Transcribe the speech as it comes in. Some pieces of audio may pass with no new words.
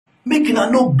Making a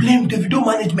no blame Davido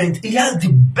management. He has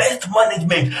the best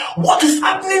management. What is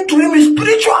happening to him is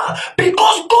spiritual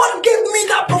because God gave me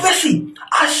that prophecy.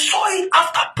 I saw it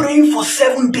after praying for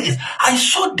 7 days. I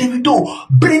saw Davido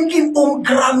bringing home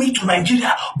Grammy to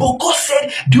Nigeria, but God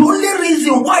said the only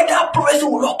reason why that prophecy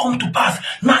will not come to pass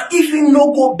now if you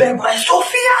no go beg my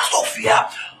Sophia,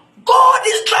 God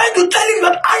is trying to tell him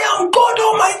that I am God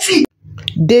Almighty.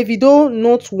 Davido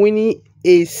not winning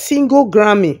a single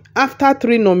Grammy after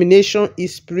 3 nominations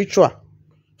is spiritual.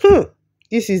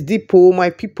 This is deep, oh my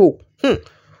people.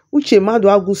 Uche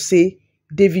Imade say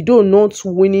Davido not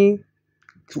winning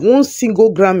 1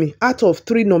 single Grammy out of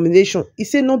 3 nominations. He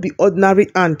say not be ordinary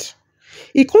hand.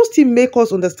 He can still make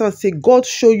us understand, say God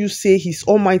show you, say he's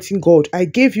almighty God. I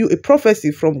gave you a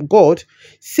prophecy from God.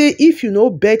 Say if you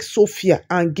no beg Sophia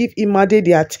and give Imade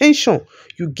the attention,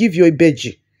 you give your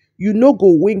Ibeji. You no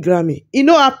go win Grammy. It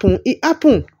no happen. It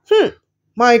happen.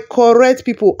 My correct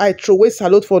people, I throw away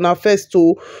salute for now first.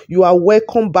 So you are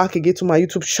welcome back again to my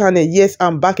YouTube channel. Yes,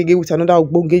 I'm back again with another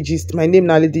Ogbonge gist. My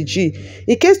name is Lady G.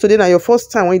 In case today now your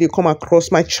first time when you come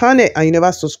across my channel and you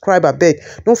never subscribe, I beg,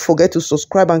 don't forget to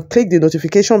subscribe and click the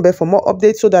notification bell for more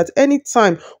updates so that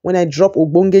anytime when I drop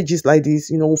Ogbonge gist like this,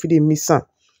 you know, if you didn't miss am.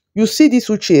 You see this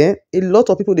Uche, a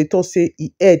lot of people they talk say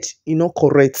he head, not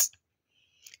correct.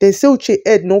 They say Uche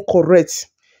head not correct.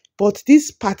 But this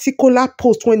particular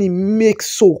post when he makes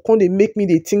so, when they make me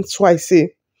they think twice,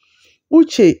 say,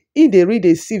 Uche, in they read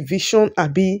they see vision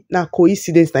abi na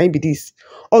coincidence na be this.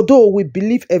 Although we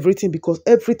believe everything because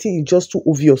everything is just too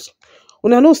obvious.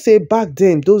 When I know say back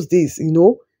then, those days, you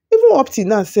know, even up till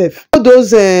now, self, all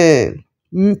those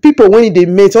people when they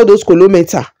met, all those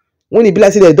kilometers, when it be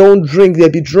like say they don't drink, they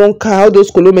be drunk, all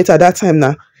those kilometers that time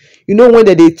now. You know, when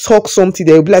they talk something,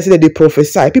 they will be like say that they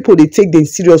prophesy. People they take them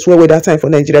serious well with that time for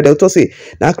Nigeria. They'll talk say,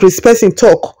 now Chris person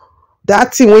talk.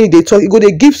 That thing when they talk, you go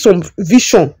they give some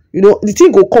vision. You know, the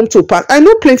thing go come to pass. I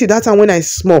know plenty that time when I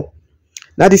small.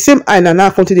 Now the same eye now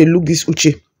continue they look this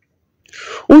Uche.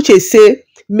 Uche say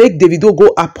make Davido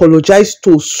go apologize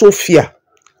to Sophia.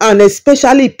 And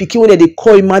especially picking when they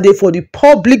call Imade for the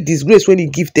public disgrace when he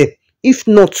give them. If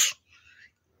not,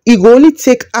 he go only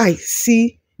take eye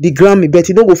see the Grammy, but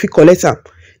he don't go fit collect am.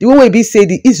 The way we be say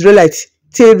the Israelites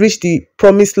they reach the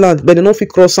promised land, but they don't fit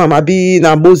cross am. Abi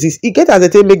na Moses. He get as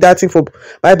they make that thing for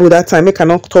Bible that time. Make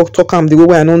cannot talk am the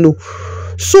way I don't know.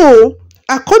 So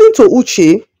according to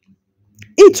Uche,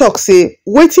 he talk say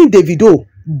waiting Davido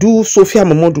do Sophia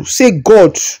Mamadou say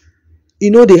God, you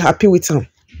know they happy with him.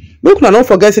 Make una not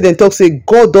forget say them talk say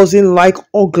God doesn't like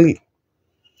ugly.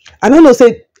 I don't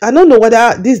know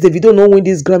whether this Davido no win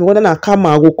this Grammy, whether na karma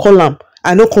I go call him.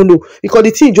 I no know because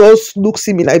the thing just looks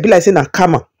similar. It be like saying na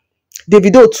karma.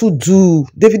 Davido too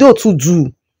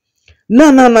do.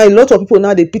 Now, a lot of people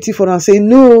now they pity for and say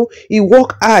no, he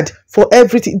work hard for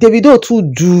everything. Davido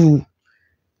too do.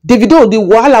 Davido the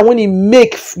wahala when he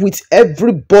make with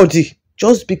everybody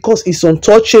just because he's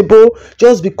untouchable,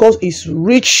 just because he's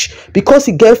rich, because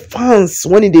he get fans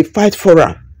when they fight for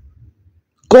her.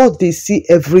 God they see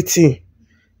everything,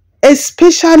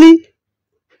 especially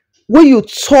when you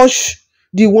touch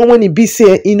the one when he be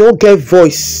say he no get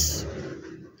voice.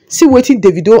 See waiting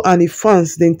Davido and the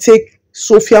fans then take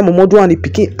Sophia Mamadou and the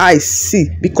picking eyes see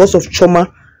because of Chioma.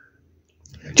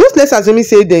 Just let's assume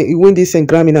say then he win this and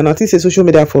Grammy and nothing say social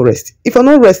media for rest. If I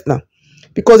no rest now,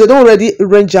 because they don't already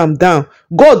range them down.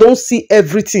 God don't see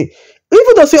everything.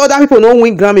 Even though say other people don't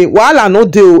win Grammy, while I no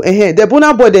deal, the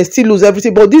Burna Boy they still lose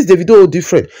everything. But this Davido is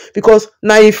different because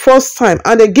now his first time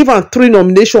and they give him 3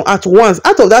 nominations at once.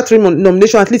 Out of that 3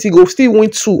 nominations, at least he go still win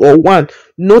 2 or 1.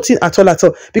 Nothing at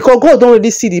all. Because God don't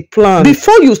really see the plan.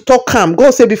 Before you talk calm,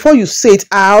 God say before you say it,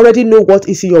 I already know what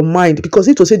is in your mind. Because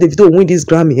it will say Davido win this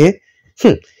Grammy,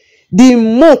 The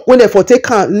mock when they for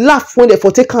take and laugh, when they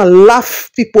for take and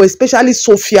laugh people, especially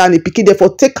Sophia and the Pikin, they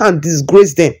for take and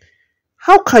disgrace them.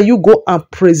 How can you go and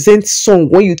present song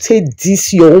when you take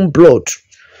this your own blood?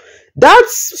 That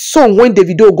song when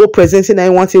Davido go presenting I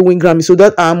want to win Grammy so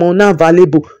that I'm on now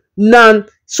valuable. Now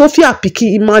Sophia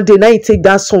Pikin Imade now you take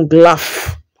that song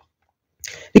laugh.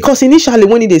 Because initially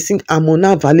when they sing I'm on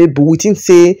now valuable, we think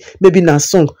say maybe na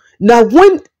song. Now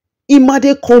when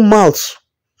Imade come out,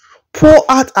 pour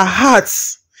out her heart,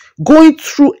 going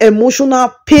through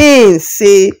emotional pain,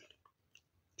 say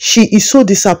she is so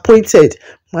disappointed.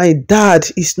 My dad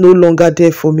is no longer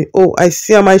there for me. Oh, I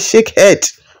see him, I shake head.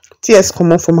 Tears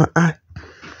come out from my eye.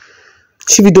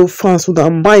 Davido fans with their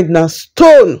mind na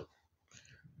stone.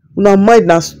 With their mind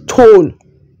na stone.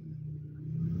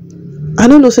 I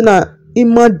don't know, say na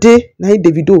Imade, na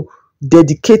Davido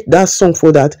dedicate that song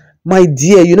for that. My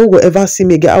dear, you no go ever see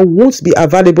me again. I won't be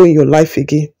available in your life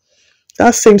again.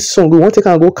 that same song we want to take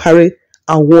and go carry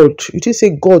award. You think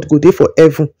say God go there for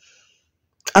heaven?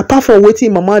 Apart from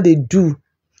wetin mama dey do,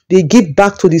 they give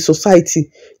back to the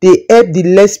society, they help the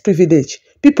less privileged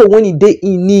people when e dey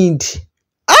in need.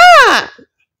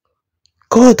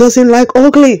 God doesn't like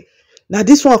ugly. Now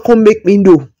this one come make me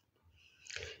know.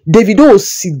 Davido will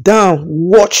sit down,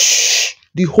 watch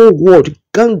the whole world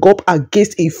gang up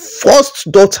against a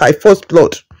first daughter, a first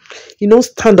blood. He no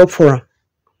stand up for am.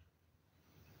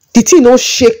 The thing no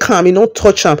shake am, he no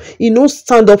touch am, he no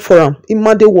stand up for am.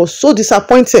 Imade was so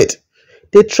disappointed.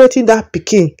 They threaten that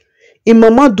pikin. Im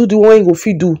mama do the one he go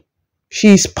fit do. She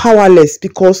is powerless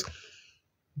because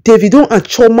Davido and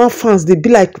Chioma fans, they be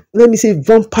like, let me say,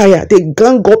 vampire. They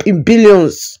gang up in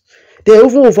billions. They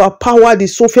even overpower the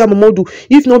Sophia Mamadou.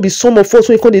 If not be some of us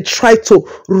when they try to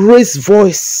raise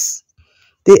voice,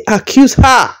 they accuse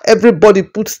her. Everybody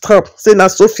put stamp, say na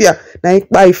Sophia, na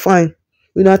buy fine.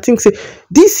 You know, I think say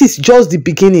this is just the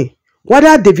beginning.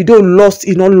 Whether Davido lost,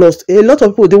 he not lost. A lot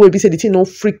of people they will be say the thing don't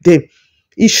freak them.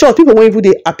 It's short. People won't even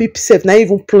they happy self, not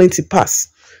even plenty pass.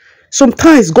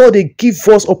 Sometimes God they give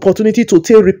us opportunity to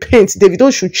take repent.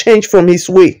 Davido should change from his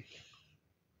way.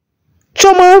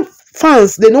 Chioma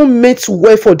fans, they don't meant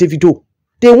well for Davido.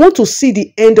 They want to see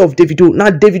the end of Davido. Now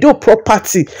Davido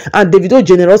property and Davido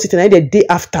generosity now the day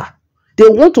after. They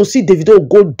want to see Davido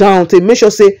go down to make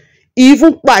sure say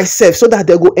even by self so that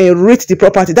they go enrich the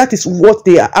property. That is what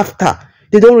they are after.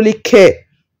 They don't really care.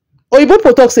 Oyibo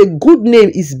people talk say good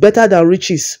name is better than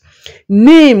riches.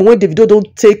 Name when Davido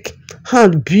don't take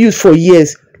hand build for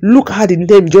years. Look how the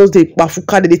name just they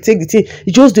bafuka, they take the thing,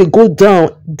 it just they go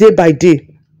down day by day.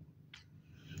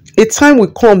 A time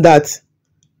will come that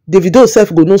Davido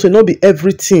self go know so not be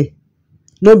everything,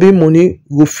 not be money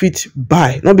go fit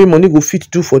buy, not be money go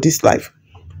fit do for this life.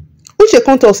 Uche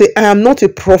come talk say I am not a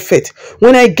prophet.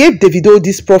 When I gave Davido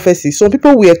this prophecy, some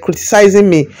people were criticizing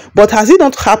me, but has it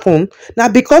not happened? Now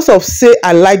because of say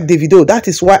I like Davido, that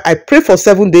is why I pray for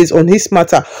 7 days on his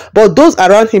matter. But those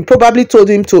around him probably told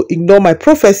him to ignore my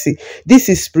prophecy. This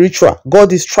is spiritual.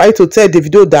 God is trying to tell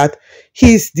Davido that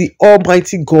he is the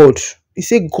Almighty God. He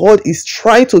said God is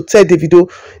trying to tell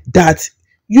Davido that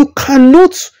you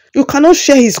cannot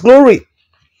share his glory.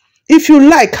 If you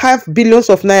like have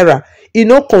billions of naira, it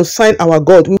no consign our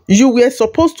God. You were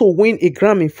supposed to win a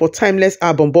Grammy for Timeless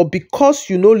album, but because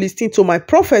you no listen to my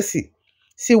prophecy,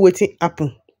 see wetin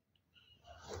happen.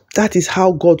 That is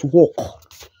how God work.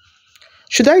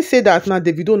 Should I say that now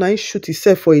Davido now shoot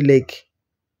himself for a leg?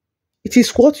 It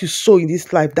is what you sow in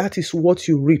this life, that is what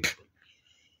you reap.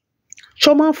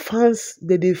 Chioma fans,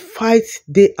 they fight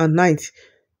day and night,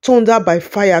 thunder by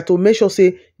fire to make sure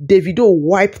say Davido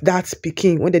wipe that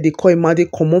pikin when they call Imade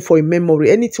comot for a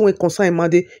memory. Anything when concern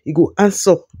Imade, he go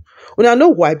answer. And I know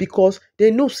why, because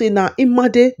they know say now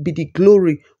Imade be the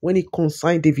glory when he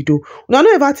consign Davido. And I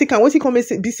know ever think and what he come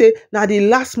and be say now the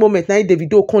last moment now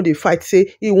Davido come they fight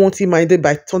say he want Imade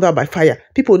by thunder by fire.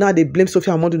 People now they blame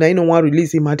Sophia Mamadou now he no want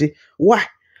release Imade. Why?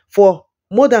 For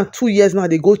more than 2 years now,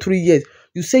 they go 3 years.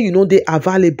 You say you know they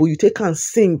available, you take and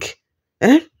sing.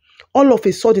 All of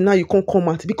a sudden now you can't come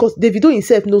out because Davido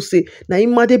himself no say now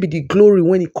Imade be the glory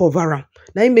when he cover him.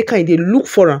 Now he make him they look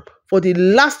for him for the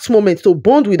last moment to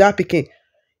bond with that pikin.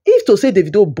 If to say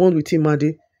Davido bond with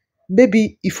Imade,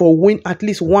 maybe if will win at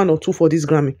least 1 or 2 for this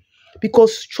Grammy.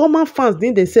 Because Chioma fans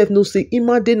then themselves no say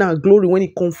Imade na glory when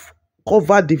he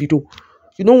cover Davido.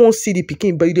 You don't want to see the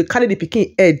pikin, but you carry the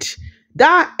pikin head.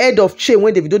 That head of chain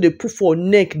when Davido they put for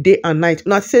neck day and night.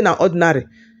 Now say na ordinary.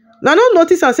 Now no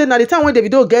notice and say now the time when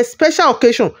Davido get special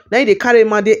occasion, now they carry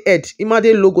Imade head,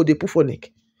 Imade logo they put for neck.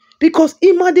 Because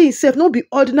Imade himself no be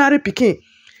ordinary pikin.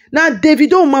 Now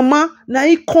Davido mama, now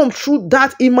he come through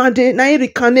that Imade, now he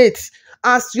reincarnate.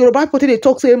 As Yoruba people they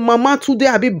talk say mama today,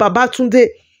 I be baba today.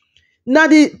 Now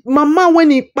the mama when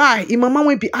he buy, mama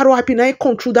when be RIP, now he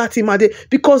come through that Imade.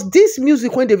 Because this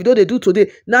music when Davido they do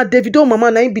today, now Davido mama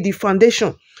now he be the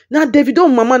foundation. Now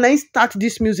Davido mama now he start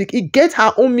this music. He get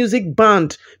her own music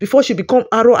band before she become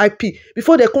RIP.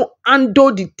 Before they can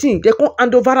handle the thing, they can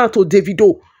hand over her to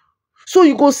Davido. So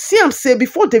you go see him say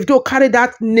before Davido carry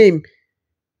that name,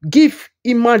 give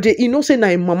Imade, he know say na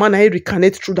him mama na he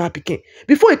reincarnate through that pikin.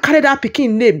 Before he carry that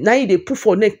pikin name, na he dey put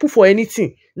for neck, put for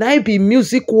anything. Na he be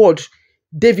music word.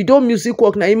 Davido music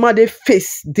work na Imade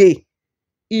face day.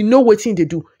 He know wetin they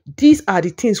do. These are the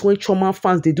things when Chioma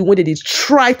fans they do when they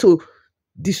try to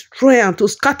destroy and to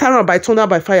scatter am by thunder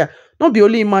by fire. Not be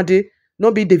only Imade,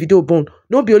 not be Davido born,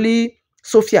 not be only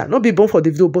Sophia, not be born for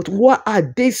Davido, but what are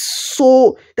they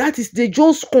so? That is, they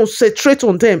just concentrate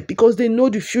on them because they know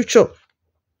the future.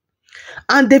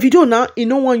 And Davido now, he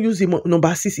no one use him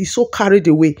number 6. He's so carried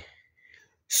away.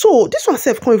 So this one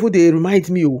sef come even dey remind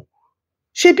me o.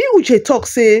 Shebi Uche talk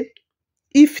say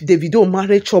if Davido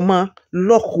marry Chioma,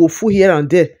 luck go full here and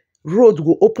there, road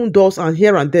go open doors and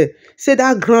here and there. Say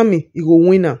that Grammy, he go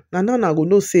win am. Na now I go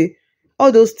know say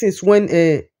all those things when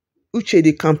Uche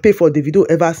dey campaign for Davido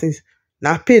ever since,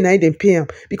 na pay na dem pay am.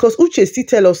 Because Uche still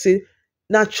tell us say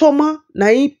na Chioma na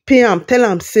him pay am, tell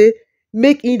am say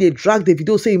make him dey drag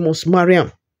Davido say he must marry am.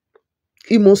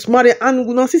 He must marry, and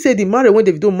una see say the marriage when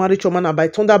Davido marry Chioma na by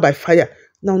thunder by fire.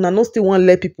 Now una no still wan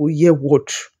let people hear word.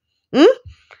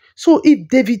 So if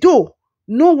Davido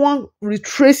no one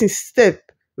retrace his step,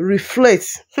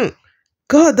 reflect,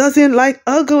 God doesn't like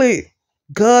ugly.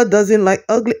 God doesn't like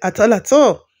ugly at all at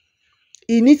all.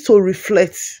 He needs to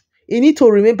reflect. He needs to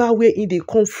remember where he dey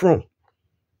come from.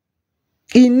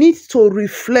 He needs to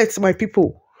reflect, my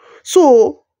people.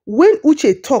 So when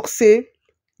Uche talk say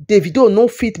Davido no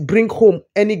fit bring home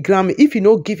any Grammy if he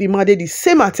no give Imade the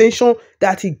same attention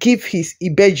that he give his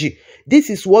Ibeji.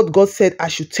 This is what God said I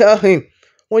should tell him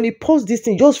when he post this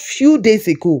thing just few days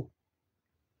ago.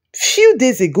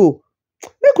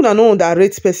 Make una no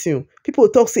underrate person. People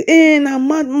talk say, na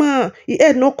madman, he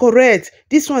head not correct.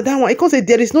 This one, that one. Because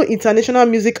there is no international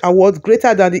music award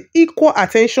greater than the equal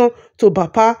attention to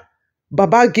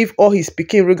Baba give all his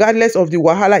pikin, regardless of the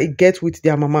wahala he gets with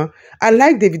their mama. I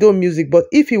like Davido music, but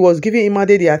if he was giving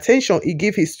Imade the attention he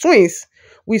give his twins,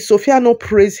 will Sophia not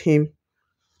praise him?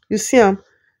 You see,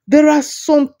 there are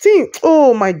some things.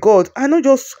 Oh my God, I know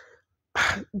just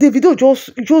Davido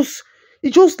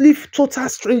just leave total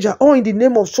stranger all in the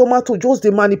name of Chioma to just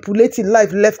dey manipulate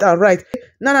life left and right.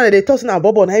 Now they talk na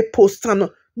Bobo na post am.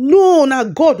 No, na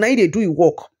God na they do his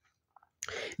work.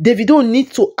 Davido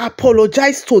needs to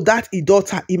apologize to that his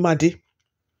daughter Imade.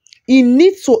 He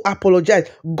needs to apologize.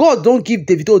 God don't give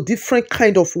Davido different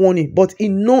kind of warning, but he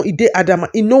know he dey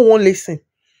adamant. He no one listen.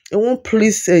 He won't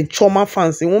please Chioma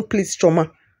fans. He won't please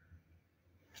Chioma.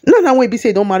 Now when he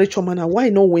say don't marry Chioma, now why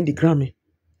not win the Grammy?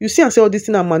 You see and say all this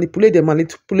thing and manipulate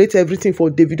everything for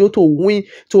Davido to win,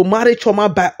 to marry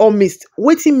Chioma by all means.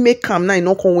 Waiting make him now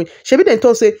not can win. Shebi then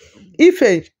talk say if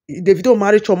Davido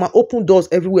marry Chioma, open doors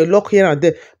everywhere, lock here and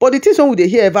there. But the things when we dey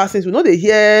hear ever since, we know they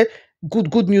hear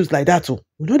good news like that too.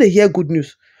 We know they hear good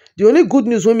news. The only good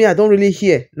news when me I don't really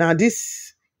hear now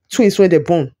this twins when they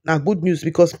born now good news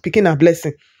because picking a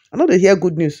blessing. I know they hear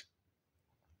good news.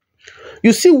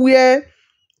 You see where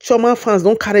Chioma fans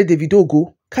don't carry Davido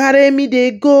go. Carry me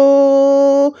they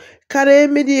go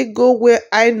where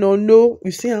I don't know.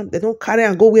 You see, they don't carry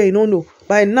and go where you don't know.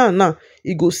 By now,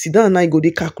 you go sit down now, you go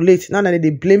they calculate. Now they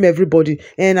blame everybody.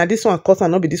 And now this one cause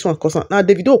and not be this one cause. Now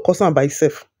Davido cause by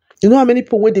himself. You know how many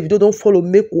people when Davido don't follow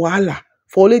make wahala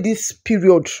for only this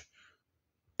period?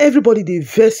 Everybody they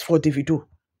vex for Davido.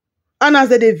 And as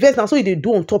they vex, now so they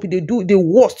do on top, they do the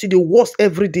worst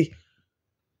every day.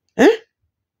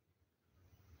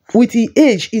 With the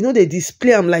age, they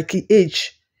display him like the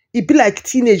age. It be like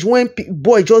teenage when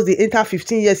boy just they enter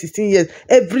 15 years, 16 years.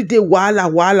 Every day,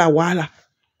 wahala.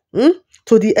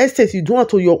 To the extent you do it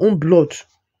to your own blood.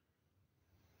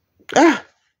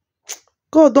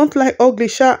 God don't like ugly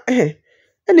sha.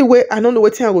 Anyway, I don't know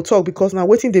what thing I will talk because now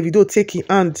waiting Davido take in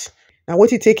hand. Now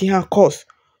waiting take in hand course.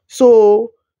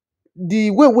 So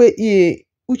the way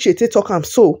Uche talk him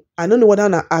so, I don't know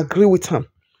whether I agree with him.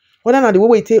 Whether na the way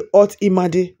we take out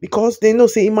Imade, because they know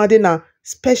say Imade na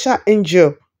special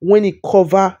angel when he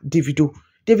cover Davido.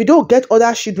 Davido get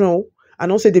other children,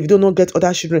 and also Davido not get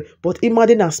other children, but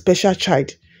Imade na special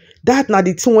child. That na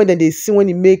the thing when they see when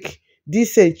he make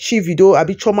this chief video,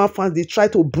 abi Chioma fans, they try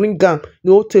to bring am,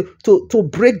 to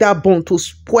break that bond, to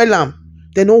spoil am.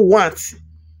 They don't want.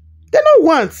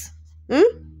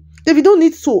 Davido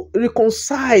needs to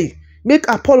reconcile. Make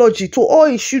apology to all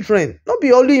his children. Not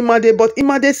be only Imade, but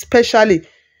Imade especially.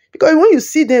 Because when you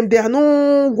see them, they are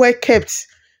no well kept.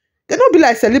 They don't be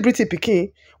like celebrity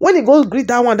pikin. When he goes greet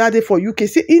that one that day for UK,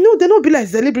 see, they don't be like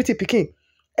celebrity pikin.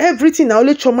 Everything now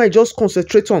only Chioma just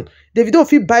concentrate on. Davido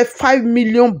fit buy 5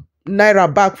 million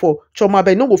naira back for Chioma,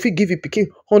 but no go fit give you pikin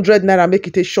 100 naira make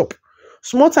it a shop.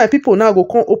 Small time people now go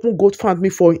come open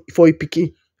GoFundMe for a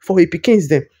pikin, for a pikins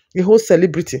them. The whole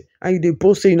celebrity, and you they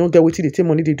both say you don't get what they take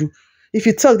money they do. If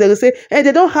you talk, they will say, hey,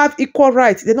 they don't have equal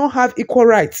rights. They don't have equal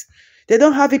rights.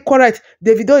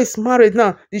 Davido is married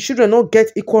now. The children don't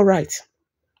get equal rights.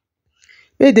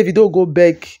 May Davido go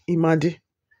beg Imade.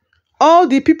 All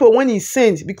the people when he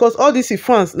sent, because all these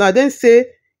fans, now then say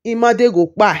Imade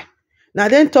go buy. Now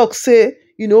then talk say,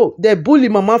 they bully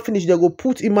mama finish, they go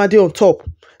put Imade on top.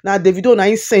 Now Davido na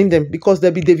him send them because they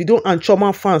be Davido and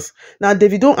Chioma fans. Now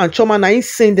Davido and Chioma na him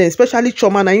send them, especially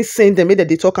Chioma na him send them,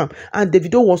 they talk am. And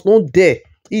Davido was not there.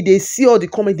 They see all the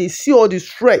comments, they see all the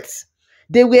threats.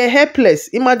 They were helpless.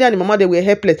 Imade and the mama, they were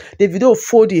helpless. Davido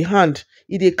fold the hand.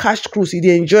 He dey cash cruise. He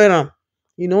dey enjoy am.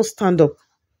 You know, stand up.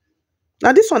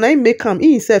 Now this one, I make him.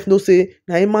 He himself no say,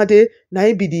 na Imade, na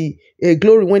him be the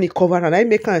glory when he cover am. I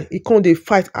make him. He come dey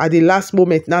fight at the last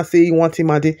moment. Now say he want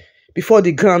Imade before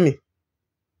the Grammy.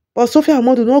 But Sophia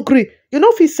Amadu no agree. You know,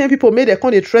 if he send people, make they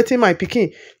come dey threaten my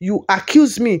pikin. You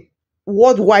accuse me.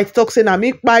 Worldwide talk say na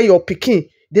me buy your pikin.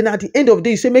 Then at the end of the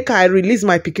day, you say make I release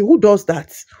my pikin. Who does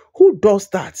that? Who does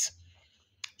that?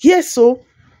 Yes, so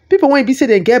people when be say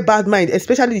they get bad mind,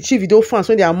 especially the Davido fans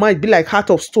when their mind be like heart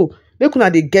of stone. Make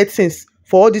una dey get sense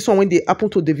for all this one when they happen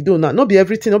to Davido now. Not be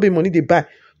everything, not be money they buy.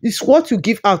 It's what you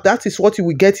give out. That is what you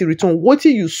will get in return. What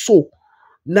you sow,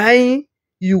 now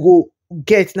you go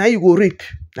get. Now you go reap.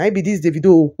 Now be this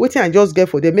Davido. Wetin I just get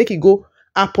for them. Make it go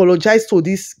apologize to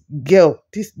this girl,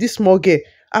 this small girl.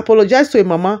 Apologize to a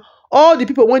mama. All the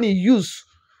people when he use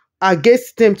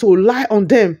against them to lie on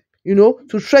them, you know,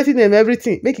 to threaten them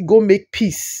everything. Make it go make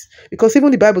peace. Because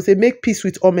even the Bible say make peace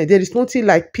with all men. There is nothing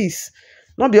like peace.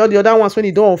 Not be all the other ones when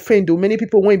he don't offend though. Many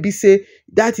people when be say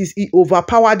that is he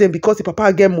overpower them because the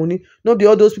papa get money. Not be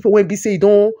all those people when be say he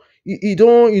don't,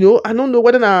 you know, I don't know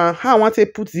whether how I want to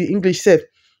put the English self.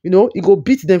 You know, he go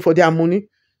beat them for their money.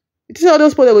 It is all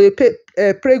those people that will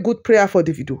pray good prayer for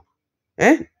Davido.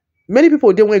 Many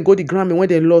people they went go the Grammy when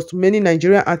they lost, many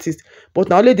Nigerian artists, but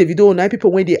now only Davido, now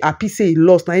people when they happy say he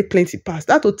lost, now he plenty pass.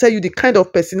 That will tell you the kind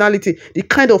of personality, the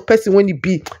kind of person when he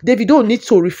be. Davido needs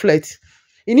to reflect.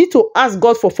 He need to ask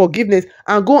God for forgiveness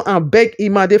and go and beg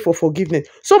Imade for forgiveness.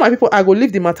 So my people, I go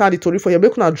leave the matter and the story for you.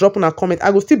 Make una drop on a comment.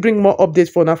 I go still bring more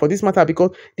updates for now for this matter because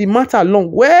the matter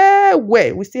long,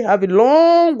 we still have a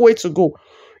long way to go.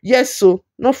 Yes, so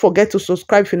don't forget to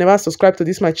subscribe if you never subscribe to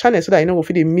this my channel so that you know if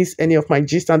you didn't miss any of my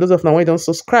gist. And those of now when you don't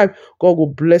subscribe, God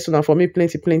will bless you now for me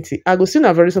plenty. I go see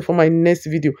you very soon for my next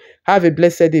video. Have a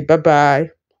blessed day. Bye.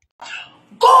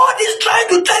 God is trying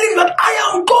to tell him that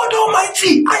I am God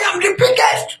Almighty. I am the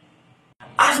biggest.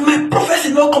 As my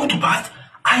prophecy not come to pass,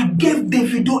 I gave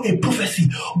Davido a prophecy.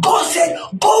 God said,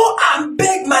 go and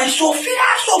beg my Sophia,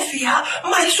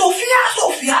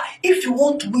 if you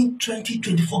want to win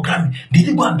 2024 Grammy. Did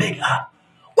you go and beg her?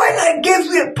 When I gave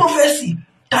you a prophecy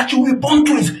that you will born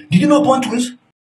twins, did you not born twins?